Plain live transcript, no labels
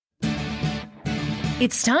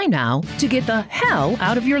It's time now to get the hell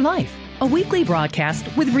out of your life. A weekly broadcast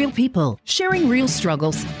with real people, sharing real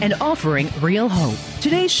struggles and offering real hope.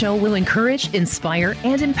 Today's show will encourage, inspire,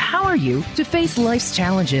 and empower you to face life's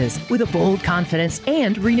challenges with a bold confidence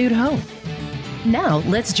and renewed hope. Now,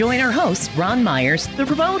 let's join our host, Ron Myers, the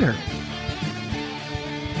promoter.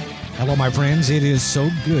 Hello, my friends. It is so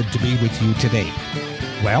good to be with you today.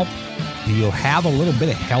 Well, do you have a little bit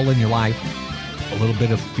of hell in your life? A little bit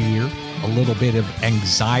of fear? A little bit of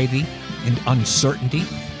anxiety and uncertainty?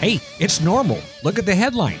 Hey, it's normal. Look at the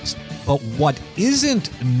headlines. But what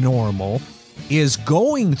isn't normal is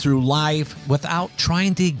going through life without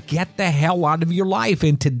trying to get the hell out of your life.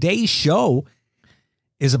 And today's show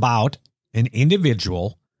is about an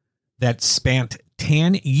individual that spent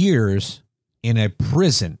 10 years in a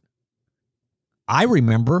prison. I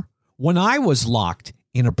remember when I was locked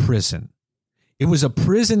in a prison. It was a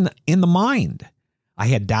prison in the mind. I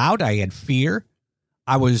had doubt. I had fear.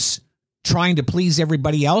 I was trying to please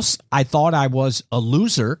everybody else. I thought I was a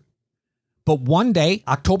loser. But one day,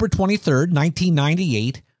 October 23rd,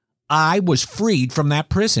 1998, I was freed from that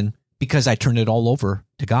prison because I turned it all over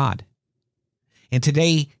to God. And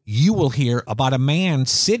today, you will hear about a man,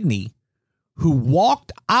 Sidney, who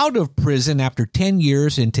walked out of prison after 10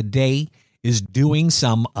 years and today is doing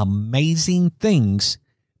some amazing things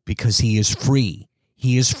because he is free.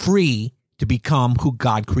 He is free to become who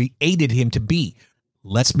God created him to be.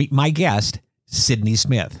 Let's meet my guest, Sidney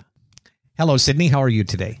Smith. Hello, Sidney. How are you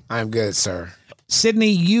today? I'm good, sir. Sidney,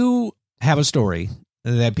 you have a story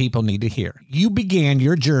that people need to hear. You began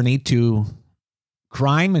your journey to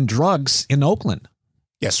crime and drugs in Oakland.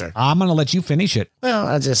 Yes, sir. I'm going to let you finish it. Well,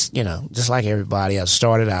 I just like everybody, I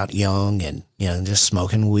started out young and, just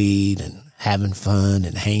smoking weed and having fun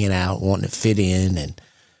and hanging out, wanting to fit in and,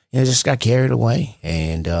 just got carried away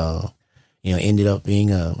and, ended up being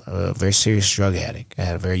a very serious drug addict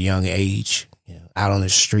at a very young age, out on the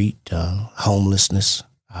street, homelessness.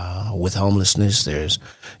 With homelessness, there's,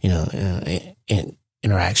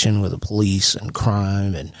 interaction with the police and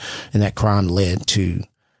crime, and that crime led to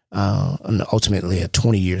ultimately a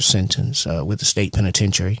 20-year sentence with the state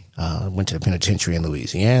penitentiary. Went to the penitentiary in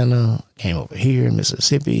Louisiana, came over here in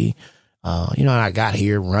Mississippi. And I got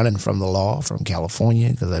here running from the law from California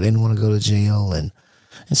because I didn't want to go to jail. And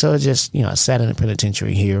so it just, I sat in the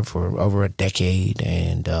penitentiary here for over a decade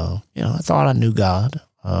and, I thought I knew God,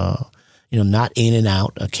 not in and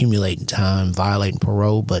out, accumulating time, violating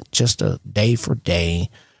parole, but just a day for day,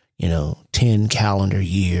 10 calendar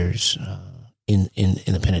years, in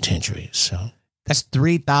the penitentiary. So that's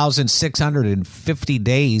 3,650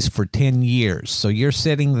 days for 10 years. So you're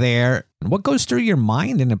sitting there. What goes through your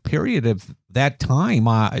mind in a period of that time?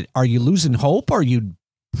 Are you losing hope? Are you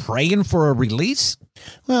praying for a release?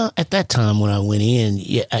 Well, at that time when I went in,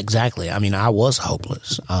 yeah, exactly. I mean, I was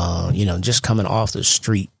hopeless, just coming off the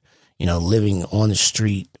street, living on the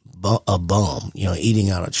street, a bum,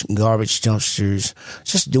 eating out of garbage dumpsters,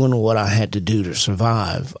 just doing what I had to do to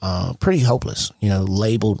survive. Pretty hopeless,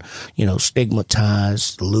 labeled,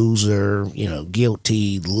 stigmatized, loser,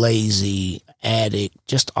 guilty, lazy, addict,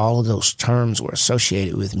 just all of those terms were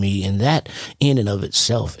associated with me. And that in and of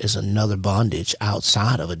itself is another bondage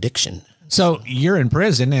outside of addiction. So you're in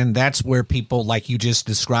prison, and that's where people like you just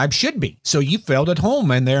described should be. So you felt at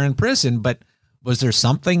home and they're in prison, but was there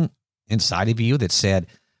something inside of you that said,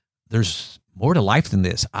 there's more to life than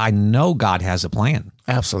this? I know God has a plan.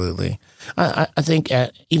 Absolutely. I think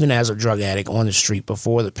even as a drug addict on the street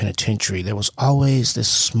before the penitentiary, there was always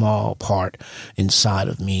this small part inside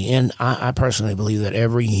of me. And I personally believe that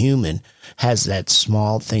every human has that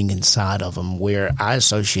small thing inside of them where I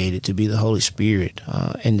associate it to be the Holy Spirit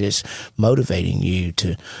and just motivating you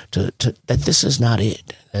to that this is not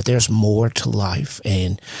it, that there's more to life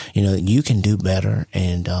and, you can do better.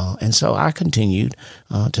 And so I continued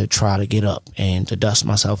to try to get up and to dust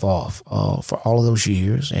myself off for all of those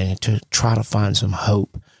years and to try to find some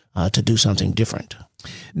hope to do something different.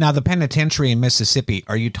 Now, the penitentiary in Mississippi,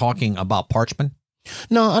 are you talking about Parchman?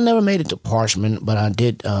 No, I never made it to Parchman, but I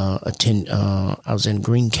did attend. I was in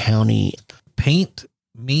Greene County. Paint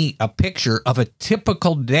me a picture of a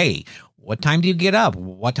typical day. What time do you get up?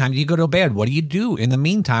 What time do you go to bed? What do you do in the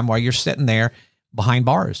meantime while you're sitting there behind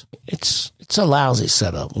bars? It's a lousy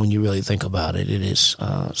setup when you really think about it. It is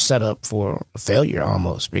set up for failure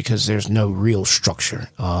almost because there's no real structure.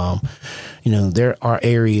 There are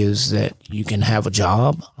areas that you can have a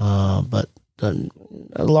job, but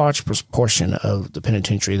a large proportion of the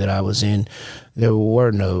penitentiary that I was in, there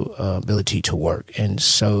were no ability to work. And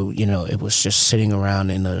so, it was just sitting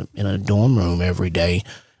around in a dorm room every day,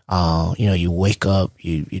 You wake up,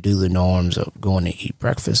 you do the norms of going to eat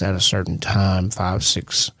breakfast at a certain time, 5,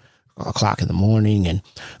 6 o'clock in the morning, and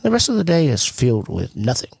the rest of the day is filled with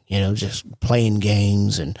nothing, just playing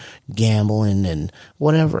games and gambling and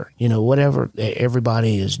whatever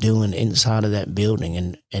everybody is doing inside of that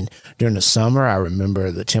building. And during the summer, I remember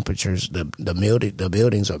the temperatures, the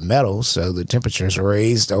buildings are metal, so the temperatures are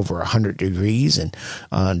raised over 100 degrees. And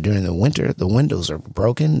during the winter, the windows are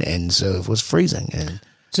broken, and so it was freezing. And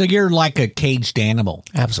so you're like a caged animal.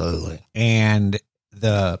 Absolutely. And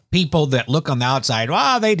the people that look on the outside,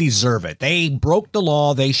 they deserve it. They broke the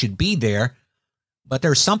law. They should be there. But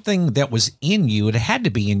there's something that was in you. It had to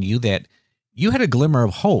be in you that you had a glimmer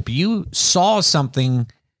of hope. You saw something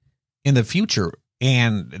in the future,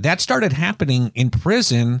 and that started happening in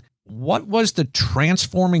prison. What was the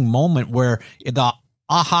transforming moment where the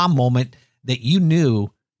aha moment that you knew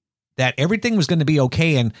that everything was going to be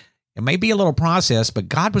okay? And it may be a little process, but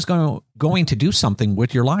God was going to do something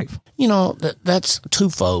with your life. That's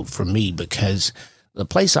twofold for me, because the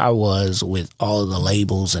place I was with all of the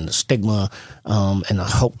labels and the stigma and the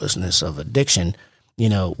hopelessness of addiction,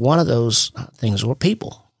 one of those things were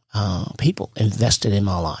people. People invested in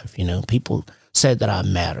my life. People said that I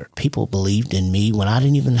mattered. People believed in me when I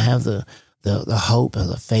didn't even have the hope and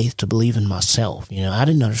the faith to believe in myself. I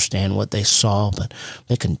didn't understand what they saw, but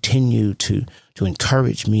they continued to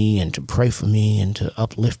encourage me and to pray for me and to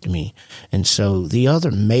uplift me. And so the other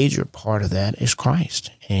major part of that is Christ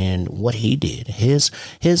and what he did. His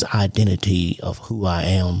identity of who I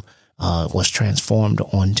am was transformed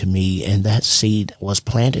onto me, and that seed was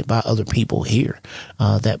planted by other people here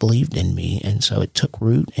that believed in me. And so it took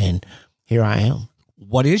root, and here I am.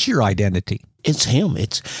 What is your identity? It's him.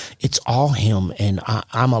 It's all him. And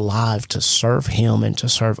I'm alive to serve him and to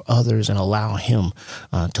serve others and allow him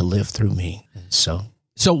to live through me. So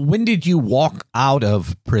when did you walk out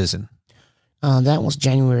of prison? That was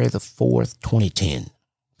January the 4th, 2010.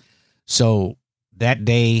 So that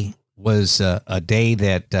day was a day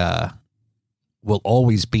that will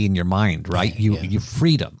always be in your mind, right? You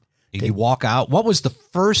freedom. You walk out. What was the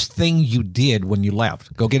first thing you did when you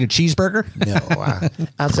left? Go get a cheeseburger? No,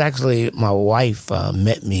 that's actually my wife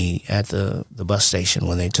met me at the bus station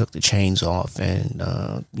when they took the chains off, and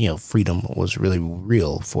freedom was really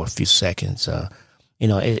real for a few seconds.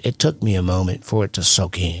 It took me a moment for it to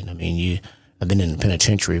soak in. I mean, I've been in the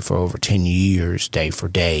penitentiary for over 10 years, day for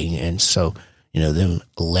day, and so them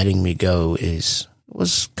letting me go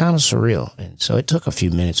was kind of surreal. And so it took a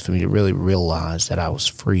few minutes for me to really realize that I was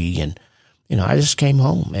free. And, I just came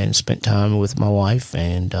home and spent time with my wife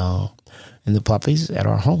and the puppies at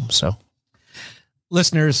our home. So,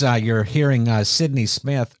 listeners, you're hearing Sidney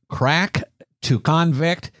Smith, crack to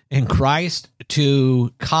convict, in Christ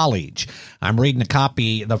to college. I'm reading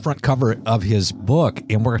the front cover of his book,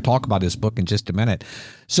 and we're going to talk about his book in just a minute.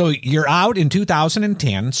 So you're out in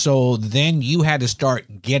 2010. So then you had to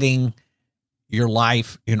start getting your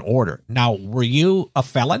life in order. Now, were you a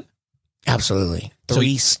felon? Absolutely.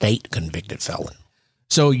 3 state convicted felon.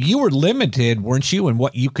 So you were limited, weren't you, in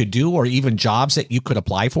what you could do or even jobs that you could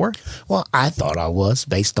apply for? Well, I thought I was,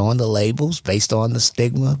 based on the labels, based on the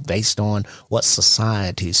stigma, based on what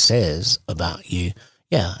society says about you.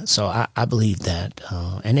 Yeah, so I believe that,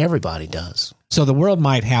 and everybody does. So the world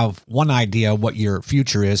might have one idea of what your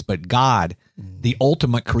future is, but God, the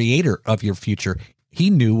ultimate creator of your future, he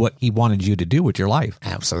knew what he wanted you to do with your life.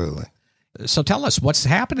 Absolutely. So tell us, what's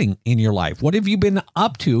happening in your life? What have you been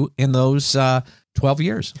up to in those 12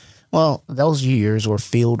 years? Well, those years were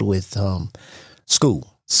filled with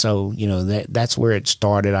school. So, that's where it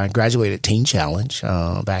started. I graduated Teen Challenge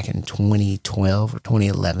back in 2012 or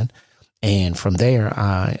 2011. And from there,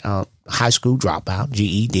 I high school dropout,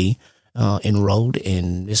 GED, enrolled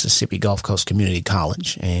in Mississippi Gulf Coast Community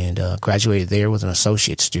College and graduated there with an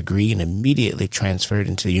associate's degree and immediately transferred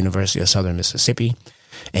into the University of Southern Mississippi.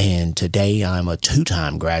 And today I'm a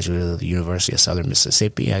 2-time graduate of the University of Southern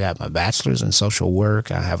Mississippi. I got my bachelor's in social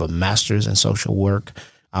work. I have a master's in social work.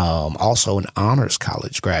 Also an honors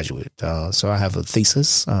college graduate. So I have a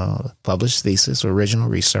thesis, published thesis, original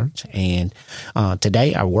research. And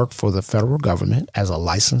today I work for the federal government as a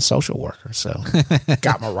licensed social worker. So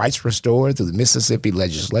got my rights restored through the Mississippi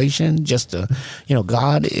legislation. Just to,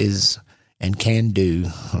 God is and can do,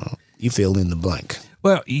 you fill in the blank.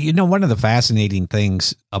 Well, one of the fascinating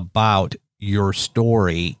things about your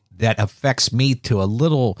story that affects me to a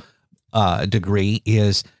little degree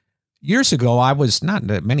is years ago,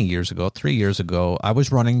 3 years ago, I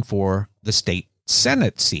was running for the state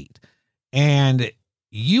Senate seat. And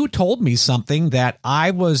you told me something that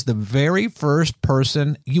I was the very first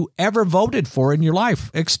person you ever voted for in your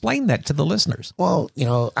life. Explain that to the listeners. Well,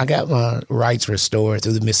 I got my rights restored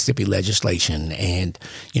through the Mississippi legislation, and,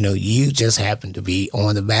 you just happened to be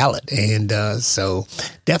on the ballot. And so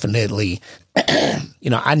definitely,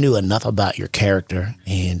 I knew enough about your character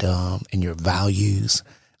and your values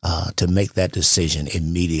to make that decision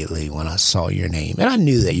immediately when I saw your name. And I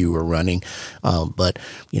knew that you were running. But,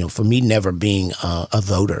 for me never being a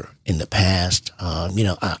voter in the past, I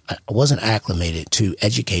wasn't acclimated to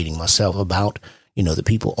educating myself about, the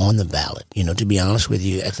people on the ballot. To be honest with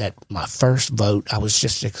you, at my first vote, I was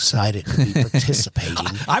just excited to be participating.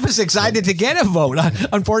 I was excited to get a vote.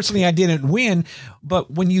 Unfortunately, I didn't win.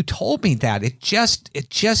 But when you told me that, it just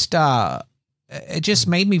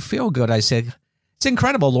made me feel good. I said, it's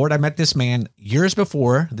incredible, Lord. I met this man years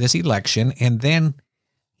before this election, and then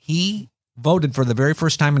he voted for the very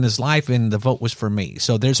first time in his life, and the vote was for me.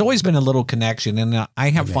 So there's always been a little connection, and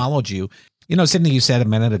I have followed you. Sidney, you said a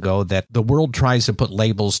minute ago that the world tries to put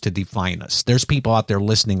labels to define us. There's people out there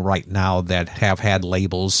listening right now that have had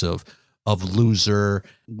labels of loser,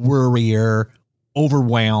 worrier,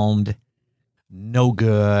 overwhelmed, no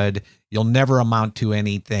good, you'll never amount to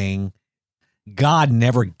anything. God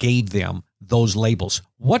never gave them those labels.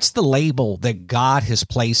 What's the label that God has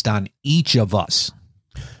placed on each of us?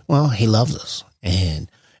 Well, he loves us.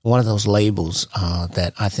 And one of those labels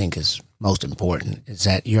that I think is most important is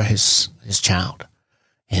that you're his child.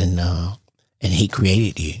 And he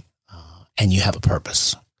created you and you have a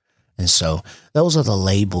purpose. And so those are the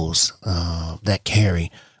labels that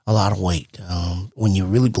carry a lot of weight. When you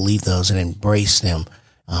really believe those and embrace them,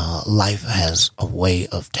 life has a way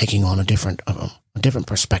of taking on a different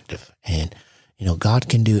perspective. And, God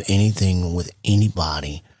can do anything with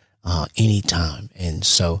anybody, anytime. And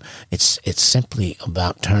so it's simply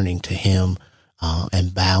about turning to him,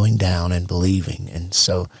 and bowing down and believing. And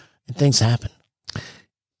so things happen.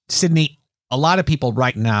 Sidney, a lot of people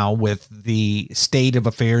right now with the state of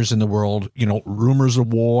affairs in the world, rumors of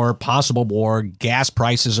war, possible war, gas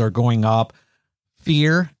prices are going up.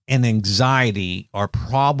 Fear and anxiety are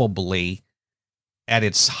probably at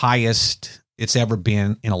its highest it's ever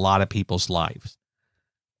been in a lot of people's lives.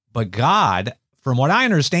 But God, from what I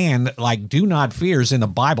understand, do not fear is in the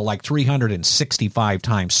Bible 365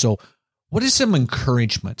 times. So what is some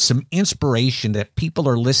encouragement, some inspiration that people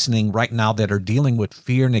are listening right now that are dealing with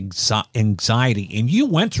fear and anxiety? And you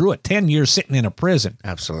went through it, 10 years sitting in a prison.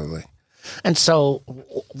 Absolutely. And so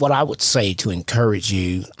what I would say to encourage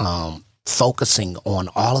you, focusing on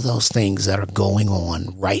all of those things that are going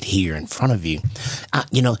on right here in front of you.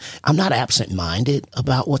 I'm not absent-minded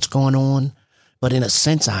about what's going on, but in a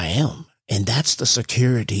sense I am. And that's the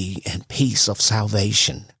security and peace of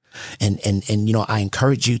salvation. And I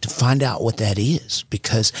encourage you to find out what that is,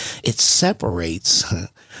 because it separates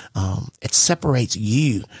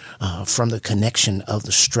you from the connection of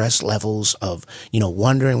the stress levels of,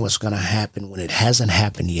 wondering what's going to happen when it hasn't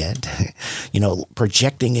happened yet,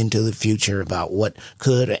 projecting into the future about what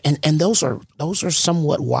could. And those are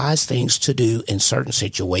somewhat wise things to do in certain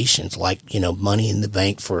situations, like, money in the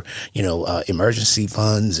bank for, emergency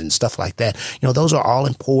funds and stuff like that. Those are all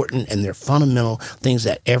important and they're fundamental things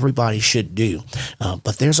that everybody should do.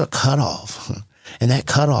 But there's a cutoff, and that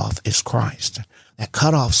cutoff is Christ. That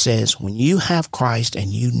cutoff says when you have Christ and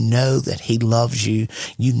you know that he loves you,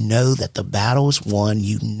 you know that the battle is won,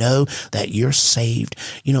 you know that you're saved,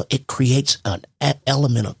 it creates an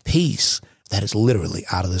element of peace that is literally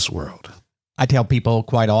out of this world. I tell people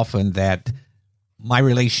quite often that my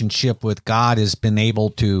relationship with God has been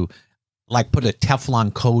able to put a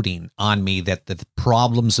Teflon coating on me, that the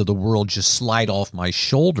problems of the world just slide off my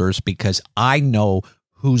shoulders because I know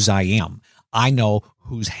whose I am. I know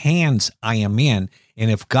whose hands I am in.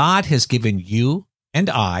 And if God has given you and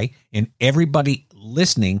I and everybody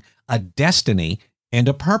listening a destiny and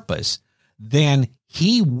a purpose, then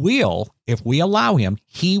he will, if we allow him,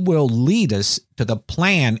 he will lead us to the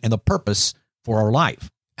plan and the purpose for our life.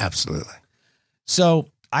 Absolutely. So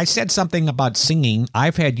I said something about singing.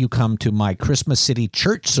 I've had you come to my Christmas City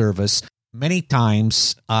church service many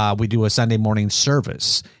times. We do a Sunday morning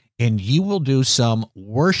service, and you will do some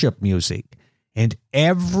worship music. And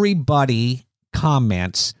everybody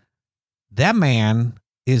comments, that man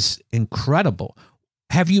is incredible.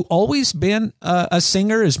 Have you always been a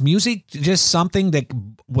singer? Is music just something that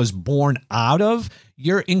was born out of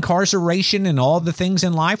your incarceration and all the things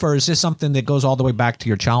in life? Or is this something that goes all the way back to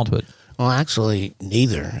your childhood? Well, actually,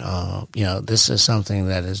 neither. This is something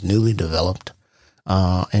that is newly developed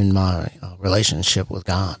in my relationship with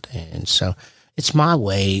God. And so it's my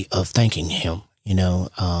way of thanking him,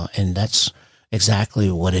 and that's exactly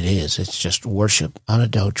what it is. It's just worship,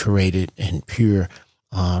 unadulterated and pure,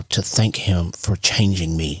 to thank him for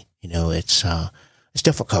changing me. It's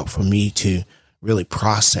difficult for me to really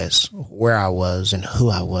process where I was and who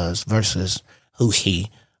I was versus who he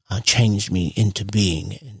changed me into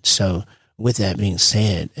being. And so with that being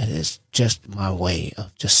said, it is just my way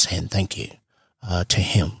of just saying thank you to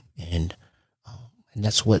him. And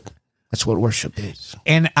that's what worship is.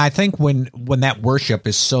 And I think when that worship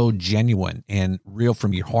is so genuine and real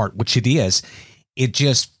from your heart, which it is, it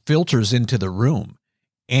just filters into the room.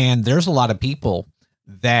 And there's a lot of people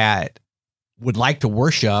that would like to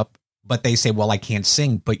worship, but they say, well, I can't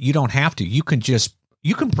sing. But you don't have to. You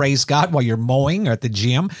can praise God while you're mowing or at the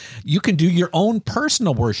gym. You can do your own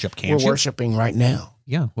personal worship, can't you? We're worshiping right now.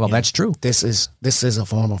 Yeah, well, that's true. This is a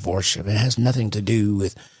form of worship. It has nothing to do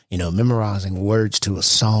with, memorizing words to a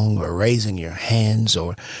song or raising your hands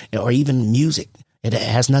or even music. It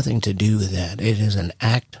has nothing to do with that. It is an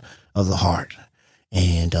act of the heart.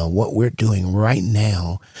 And what we're doing right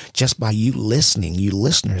now, just by you listening, you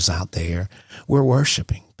listeners out there, we're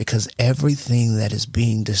worshiping because everything that is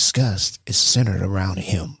being discussed is centered around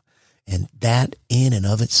him. And that in and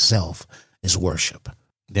of itself is worship.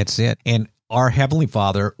 That's it. And our Heavenly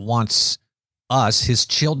Father wants us, his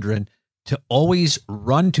children, to always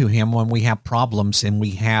run to him when we have problems and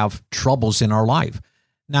we have troubles in our life.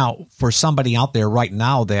 Now, for somebody out there right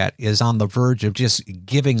now that is on the verge of just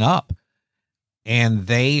giving up, and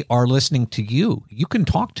they are listening to you, you can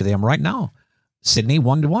talk to them right now. Sydney,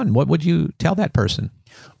 1-to-1, what would you tell that person?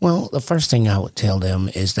 Well, the first thing I would tell them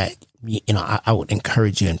is that, I would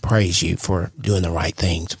encourage you and praise you for doing the right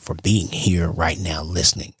things, for being here right now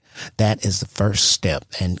listening. That is the first step.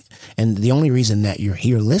 And the only reason that you're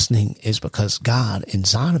here listening is because God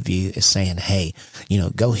inside of you is saying, hey,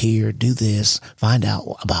 go here, do this, find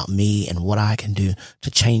out about me and what I can do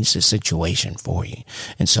to change the situation for you.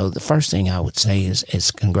 And so the first thing I would say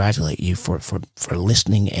is congratulate you for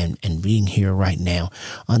listening and being here right now.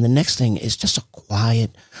 And the next thing is just a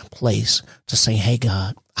quiet place to say, hey,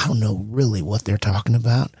 God, I don't know really what they're talking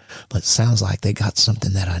about, but it sounds like they got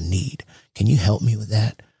something that I need. Can you help me with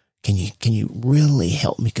that? Can you really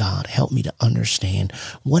help me, God? Help me to understand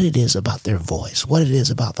what it is about their voice, what it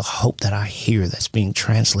is about the hope that I hear that's being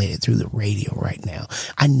translated through the radio right now.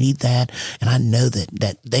 I need that. And I know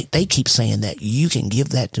that they keep saying that you can give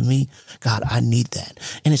that to me. God, I need that.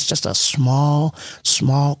 And it's just a small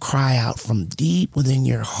cry out from deep within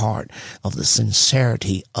your heart of the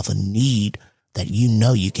sincerity of a need that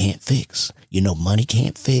you can't fix. Money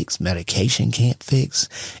can't fix, medication can't fix.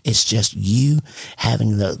 It's just you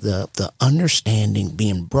having the understanding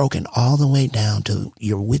being broken all the way down to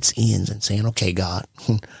your wits' ends and saying, okay, God,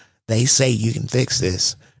 they say you can fix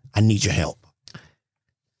this. I need your help.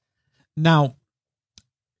 Now,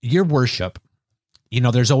 your worship,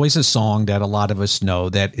 there's always a song that a lot of us know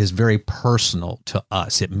that is very personal to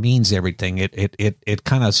us. It means everything. It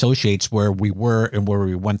kind of associates where we were and where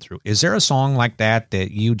we went through. Is there a song like that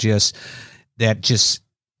that just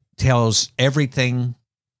tells everything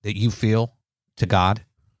that you feel to God?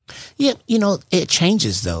 Yeah, it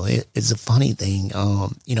changes though. It's a funny thing,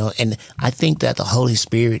 and I think that the Holy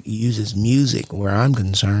Spirit uses music, where I'm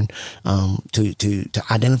concerned, to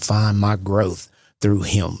identify my growth through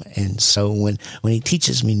him. And so when he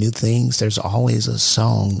teaches me new things, there's always a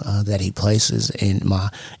song that he places in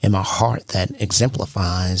my heart that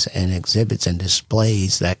exemplifies and exhibits and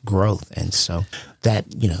displays that growth. And so that,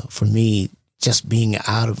 for me, just being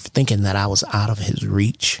thinking that I was out of his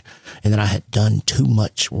reach and that I had done too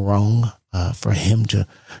much wrong for him to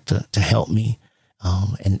help me.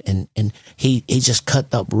 And he just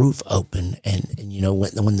cut the roof open and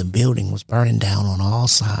when the building was burning down on all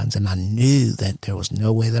sides and I knew that there was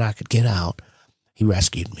no way that I could get out, he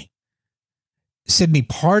rescued me. Sydney,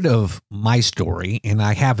 part of my story, and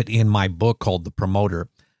I have it in my book called The Promoter,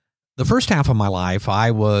 the first half of my life,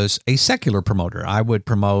 I was a secular promoter. I would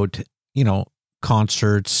promote,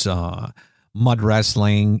 concerts, mud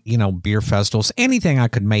wrestling, beer festivals, anything I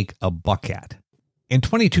could make a buck at. And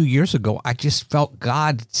 22 years ago, I just felt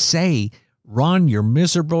God say, Ron, you're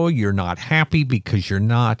miserable. You're not happy because you're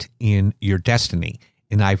not in your destiny.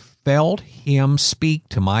 And I felt him speak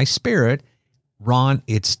to my spirit, Ron,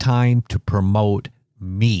 it's time to promote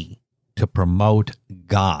me, to promote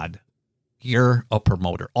God. You're a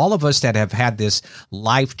promoter. All of us that have had this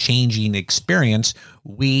life-changing experience,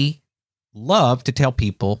 we love to tell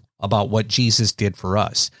people about what Jesus did for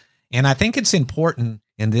us. And I think it's important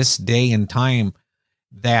in this day and time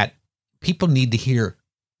that people need to hear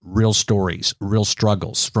real stories, real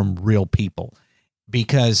struggles from real people,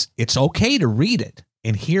 because it's okay to read it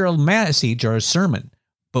and hear a message or a sermon.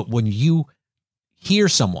 But when you hear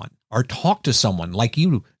someone or talk to someone like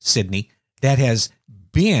you, Sydney, that has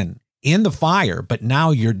been in the fire, but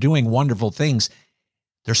now you're doing wonderful things.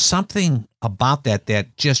 There's something about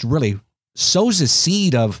that just really sows a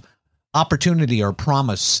seed of opportunity or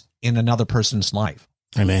promise in another person's life.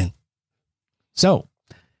 Amen. So,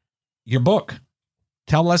 your book.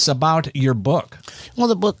 Tell us about your book. Well,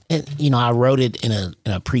 the book, I wrote it in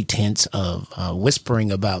a pretense of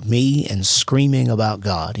whispering about me and screaming about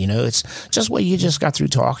God. It's just what you just got through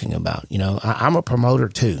talking about. I'm a promoter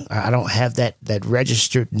too. I don't have that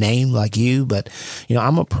registered name like you, but,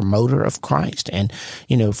 I'm a promoter of Christ. And,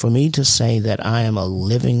 for me to say that I am a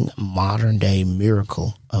living modern day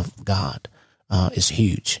miracle of God is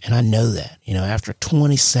huge. And I know that, after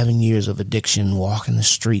 27 years of addiction, walking the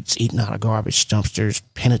streets, eating out of garbage dumpsters,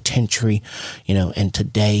 penitentiary, and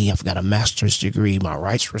today I've got a master's degree, my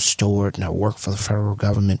rights restored, and I work for the federal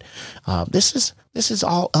government. This is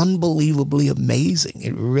all unbelievably amazing.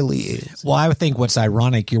 It really is. Well, I think what's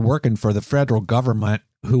ironic, you're working for the federal government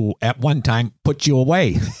who at one time put you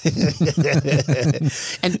away.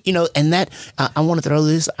 And, and that, I want to throw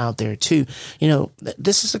this out there too.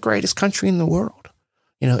 This is the greatest country in the world.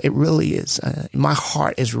 It really is. My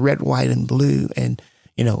heart is red, white, and blue. And,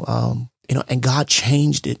 and God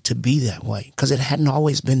changed it to be that way because it hadn't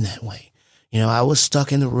always been that way. I was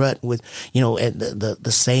stuck in the rut with,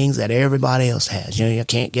 the sayings that everybody else has. You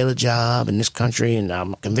can't get a job in this country, and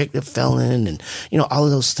I'm a convicted felon, and, all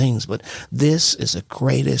of those things. But this is the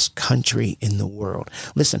greatest country in the world.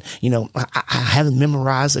 Listen, I haven't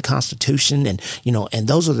memorized the Constitution, and, and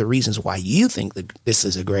those are the reasons why you think that this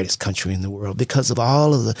is the greatest country in the world, because of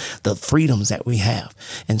all of the freedoms that we have.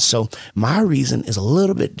 And so my reason is a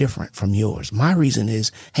little bit different from yours. My reason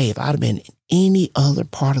is, hey, if I'd have been any other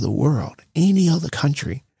part of the world, any other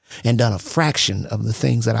country, and done a fraction of the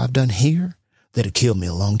things that I've done here, they'd have killed me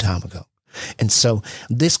a long time ago. And so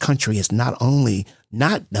this country has not only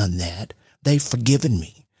not done that, they've forgiven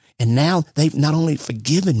me. And now they've not only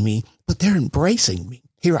forgiven me, but they're embracing me.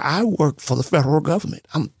 Here I work for the federal government.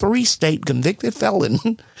 I'm 3-state convicted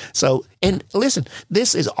felon. So, and listen,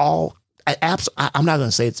 this is all, I'm not going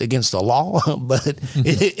to say it's against the law, but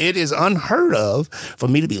it is unheard of for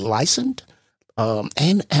me to be licensed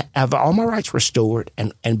and have all my rights restored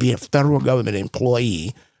and be a federal government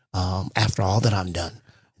employee after all that I've done.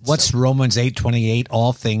 What's Romans 8:28?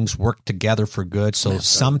 All things work together for good. So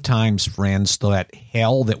sometimes, friends, that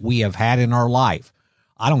hell that we have had in our life,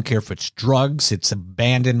 I don't care if it's drugs, it's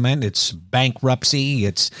abandonment, it's bankruptcy,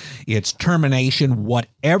 it's termination,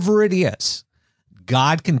 whatever it is,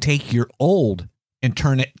 God can take your old and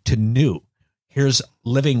turn it to new. Here's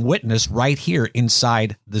living witness right here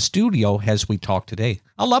inside the studio as we talk today.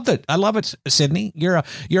 I love that. I love it, Sydney. You're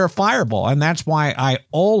a fireball, and that's why I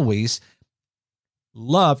always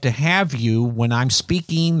love to have you when I'm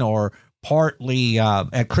speaking or partly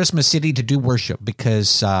at Christmas City to do worship,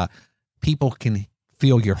 because people can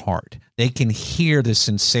feel your heart. They can hear the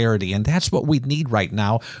sincerity, and that's what we need right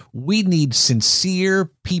now. We need sincere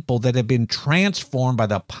people that have been transformed by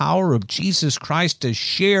the power of Jesus Christ to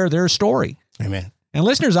share their story. Amen. And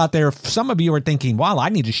listeners out there, if some of you are thinking, wow, I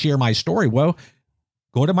need to share my story. Well,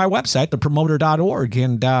 go to my website, thepromoter.org,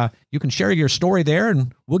 and you can share your story there,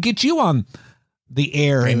 and we'll get you on the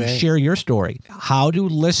air. Amen. And share your story. How do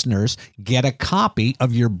listeners get a copy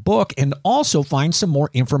of your book and also find some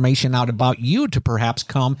more information out about you to perhaps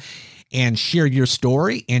come and share your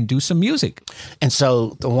story and do some music? And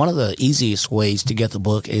so one of the easiest ways to get the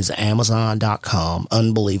book is Amazon.com.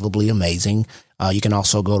 Unbelievably amazing. You can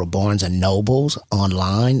also go to Barnes & Nobles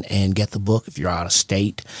online and get the book if you're out of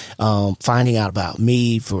state. Finding out about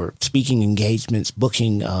me for speaking engagements,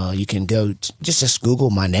 booking, you can go just Google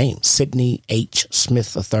my name, Sydney H.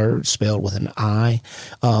 Smith III, spelled with an I.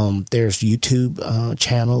 There's YouTube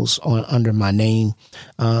channels under my name.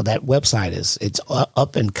 That website it's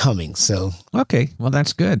up and coming. So okay, well,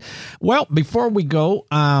 that's good. Well, before we go,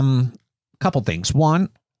 a couple things. One,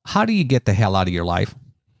 how do you get the hell out of your life?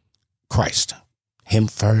 Christ. Him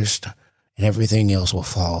first, and everything else will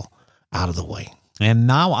fall out of the way. And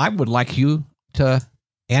now I would like you to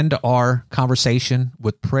end our conversation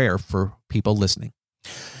with prayer for people listening.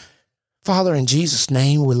 Father, in Jesus'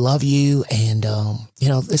 name, we love you. And,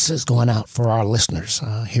 this is going out for our listeners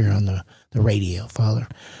here on the radio, Father.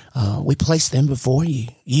 We place them before you.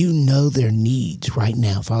 You know their needs right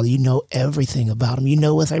now, Father. You know everything about them. You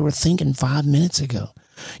know what they were thinking 5 minutes ago.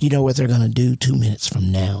 You know what they're going to do 2 minutes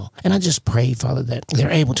from now. And I just pray, Father, that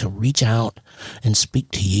they're able to reach out and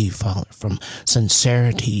speak to you, Father, from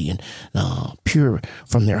sincerity and pure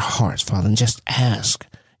from their hearts, Father, and just ask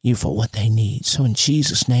you for what they need. So in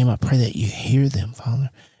Jesus' name, I pray that you hear them,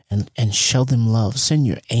 Father, and show them love. Send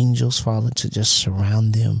your angels, Father, to just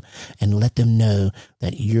surround them and let them know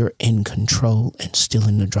that you're in control and still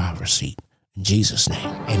in the driver's seat. In Jesus' name,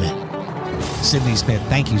 amen. Sydney Smith,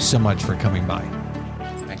 thank you so much for coming by.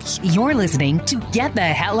 Thank you, sir. You're listening to Get the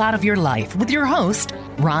Hell Out of Your Life with your host,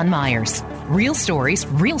 Ron Myers. Real stories,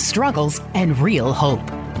 real struggles, and real hope.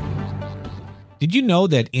 Did you know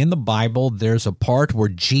that in the Bible, there's a part where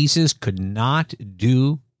Jesus could not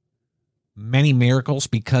do many miracles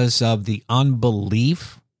because of the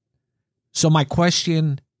unbelief? So my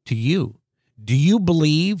question to you, do you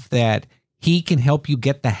believe that he can help you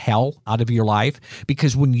get the hell out of your life?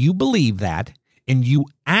 Because when you believe that and you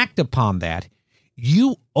act upon that,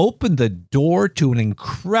 you open the door to an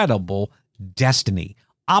incredible destiny.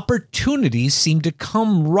 Opportunities seem to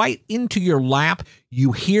come right into your lap.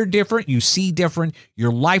 You hear different, you see different,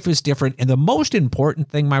 your life is different. And the most important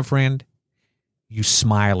thing, my friend, you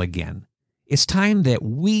smile again. It's time that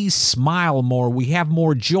we smile more. We have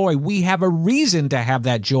more joy. We have a reason to have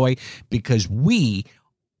that joy because we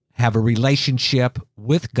have a relationship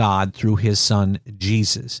with God through his son,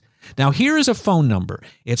 Jesus. Now, here is a phone number.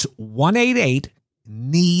 It's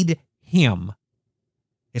 1-888-NEED-HIM.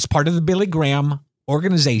 It's part of the Billy Graham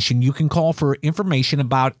organization. You can call for information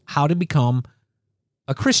about how to become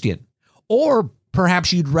a Christian. Or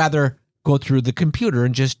perhaps you'd rather go through the computer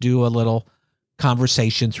and just do a little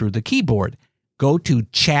conversation through the keyboard. Go to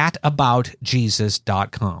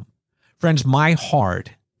chataboutjesus.com. Friends, my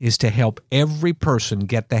heart is to help every person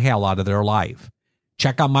get the hell out of their life.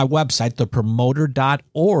 Check out my website,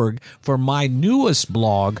 thepromoter.org, for my newest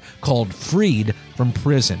blog called Freed from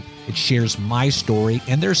Prison. It shares my story,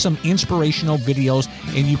 and there's some inspirational videos,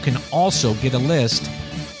 and you can also get a list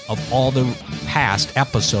of all the past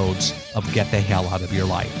episodes of Get the Hell Out of Your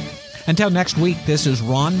Life. Until next week, this is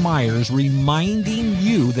Ron Myers reminding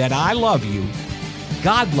you that I love you,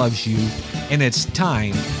 God loves you, and it's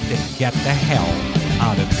time to get the hell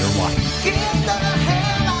out of your life. Get the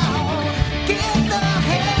hell out, get the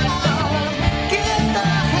hell out, get the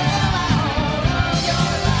hell out of your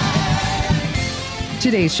life.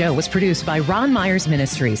 Today's show was produced by Ron Myers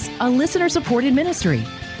Ministries, a listener-supported ministry.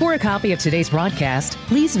 For a copy of today's broadcast,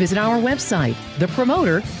 please visit our website,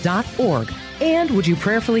 thepromoter.org. And would you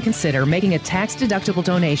prayerfully consider making a tax-deductible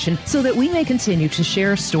donation so that we may continue to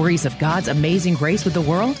share stories of God's amazing grace with the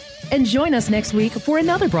world? And join us next week for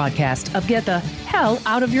another broadcast of Get the Hell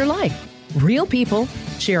Out of Your Life. Real people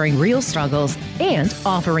sharing real struggles and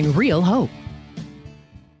offering real hope.